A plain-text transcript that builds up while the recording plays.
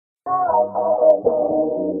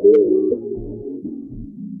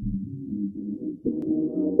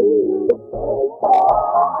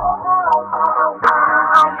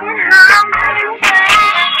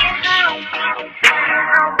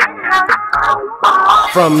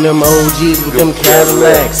From them OGs with them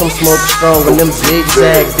Cadillacs, I'm smoking strong on them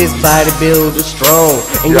zigzags. This bodybuilder strong,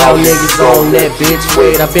 and y'all niggas on that bitch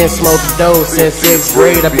weight. I've been smoking dope since 6th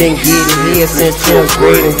grade. I've been getting here since 10th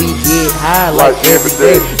grade, and we get high like every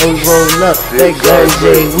day. And we roll up that gun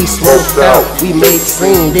J. We smoked out, we make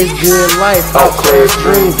clean. This good life, out class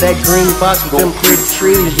dreams. That green box with them pretty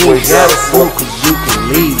trees. You ain't gotta smoke 'cause you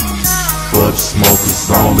can leave. For the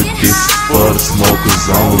smokers only, this is for the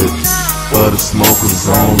smokers only. For the smokers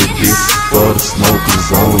only, this is for the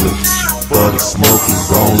smokers only. For the smokers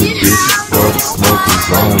only, this is for the smokers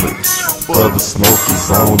only. For the smokers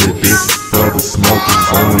only, this is for the smokers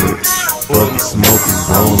only. For the smokers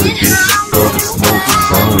only, this is for the smokers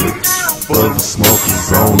only. For the smokers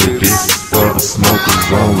only, this is for the smokers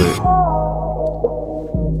only.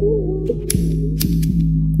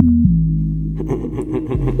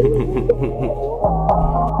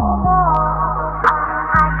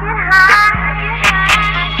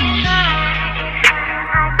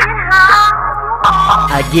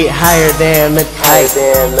 I get higher than the kite,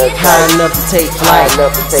 high enough to take flight.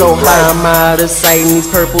 So high I'm out of sight, and these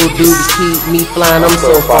purple dudes keep me flying. I'm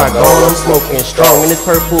so far gone, I'm smoking strong, and this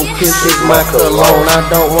purple kush is my cologne. I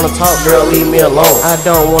don't wanna talk, girl, leave me alone. I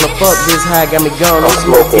don't wanna fuck, this high got me gone. I'm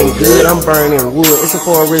smoking good, I'm burning wood. It's a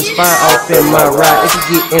forest fire off in my ride. If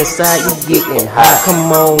you get inside, you getting hot.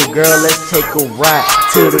 Come on, girl, let's take a ride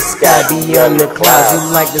to the sky beyond the clouds. You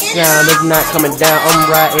like the sound of not coming down? I'm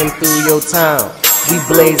riding through your town. We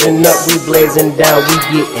blazing up, we blazing down, we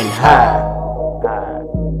getting high.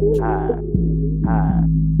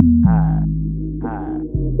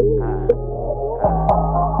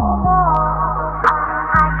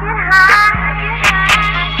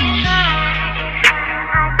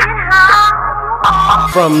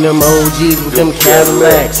 From them OGs with them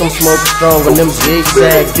Cadillacs, I'm smoking strong on them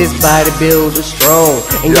zigzags. This bodybuilder strong,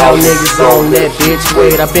 and y'all niggas on that bitch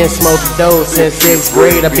weight. I've been smoking dope since 6th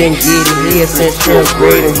grade. I've been getting here since 10th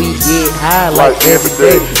grade, and we get high like every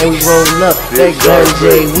day. And we roll up that gun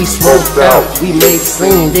J. We smoked out, we make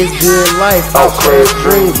clean. This good life, out class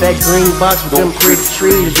dreams. That green box with them pretty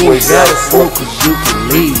trees. You ain't gotta smoke 'cause you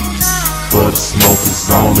can leave. For the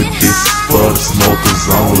smokers only, this is for the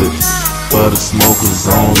smokers only. For the smokers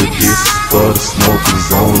only, this is for the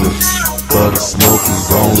smokers only. For the smokers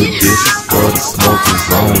only, this is for the smokers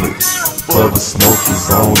only. For the smokers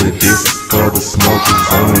only, this is for the smokers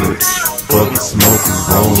only. For the smokers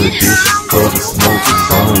only, this is for the smokers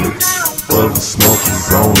only. For the smokers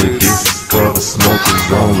only, this is for the smokers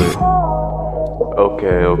only.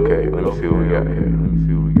 Okay, let me see what we got here.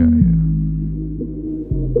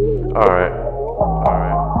 Alright.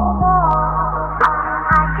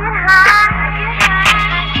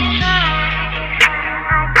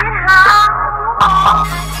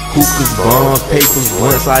 Hookahs, bombs, papers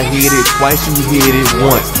once. I hit it twice, you hit it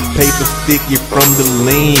once. Paper sticky from the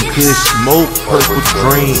lean, kush smoke, purple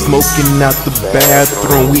dream. Smoking out the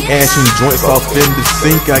bathroom, we ashing joints off in the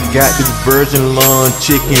sink. I got this virgin lawn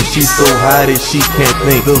chicken, she so hot that she can't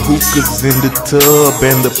think. The hookahs in the tub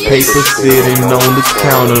and the paper sitting on the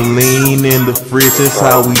counter. Lean in the fridge, that's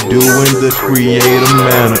how we do in the creative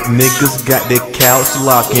manner. Niggas got that couch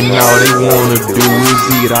locking, all they wanna do is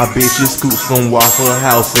eat. Our bitches scoop some Waffle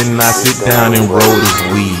House and I sit down and roll this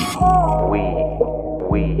weed.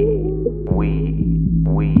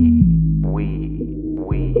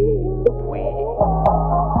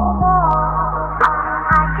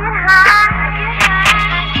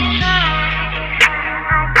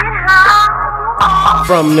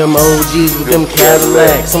 From them OGs with them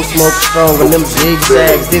Cadillacs, I'm smoking strong on them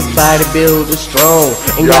zigzags. This bodybuilder strong,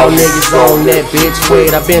 and y'all niggas on that bitch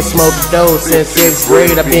weight. I've been smoking dope since 6th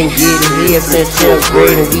grade. I've been getting here since 10th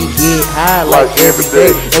grade, and we get high like every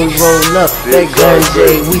day. And we roll up that gun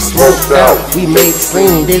J. We smoked out, we make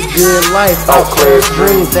clean. This good life, out class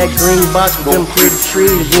dreams. That green box with them pretty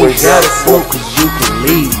trees. You ain't gotta smoke 'cause you can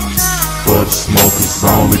leave. For the smokers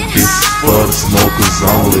only, this is for the smokers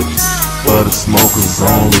only. For the smokers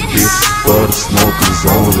only, this is for the smokers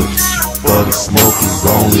only. For the smokers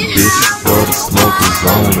only, this is for the smokers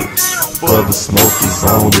only. For the smokers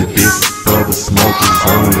only, this is for the smokers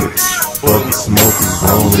only. For the smokers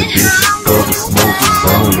only, this is for the smokers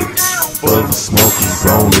only. For the smokers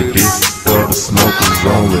only, this is for the smokers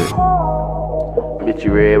only. Bitch,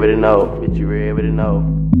 you ready to know?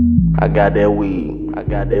 I got that weed.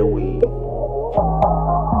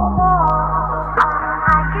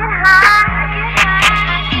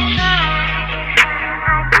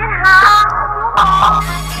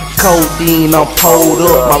 Codeine, I'm pulled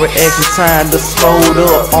up. My reaction time to slowed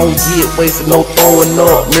up. I don't get wasted, no throwing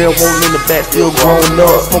up. Marijuana in the back, still grown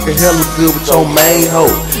up. Smoking hella good with your main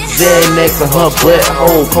hoe. Xanax in her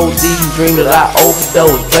butthole. Codeine dream that I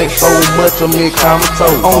overdose. Drink so much I'm in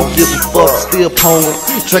comatose. I don't give a fuck, still pulling.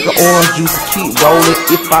 Drink orange juice and keep rolling.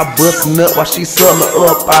 If I bust a nut while she sucking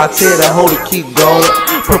up, I tell that hoe to keep going.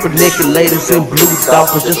 Purple naked ladies and blue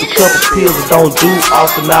dolphins. Just a couple pills that don't do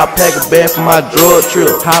often. I'll pack a bag for my drug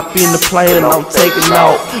trip. Hop in the plane and I'm taking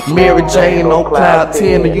off. Mary Jane on cloud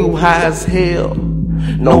 10 and you high as hell.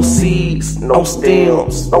 No seeds, no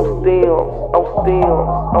stems, no stems, no stems,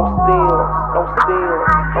 no stems, no stems,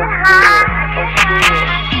 no stems.